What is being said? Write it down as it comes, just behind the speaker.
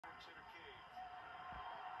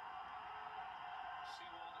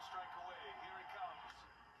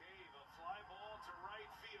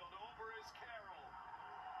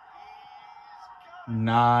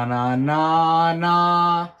Na na na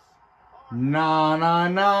na. Na na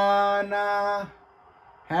na na.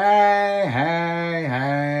 Hey, hey,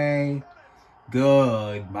 hey.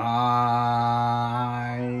 Goodbye.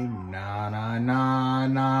 Na na na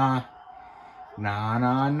na. Na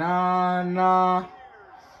na na na.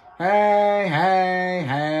 Hey, hey,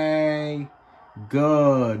 hey.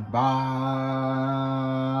 Goodbye.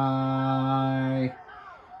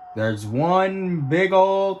 There's one big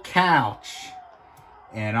old couch,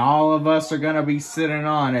 and all of us are gonna be sitting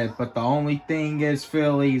on it, but the only thing is,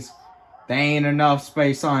 Phillies, there ain't enough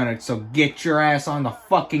space on it, so get your ass on the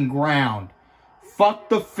fucking ground. Fuck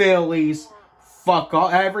the Phillies. Fuck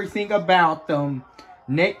everything about them.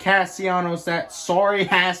 Nick Castellanos, that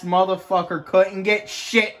sorry-ass motherfucker, couldn't get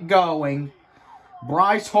shit going.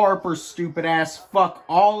 Bryce Harper, stupid ass. Fuck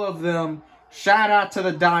all of them. Shout out to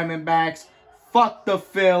the Diamondbacks. Fuck the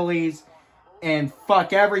Phillies. And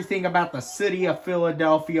fuck everything about the city of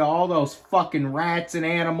Philadelphia. All those fucking rats and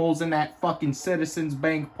animals in that fucking Citizens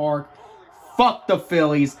Bank Park. Fuck the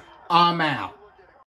Phillies. I'm out.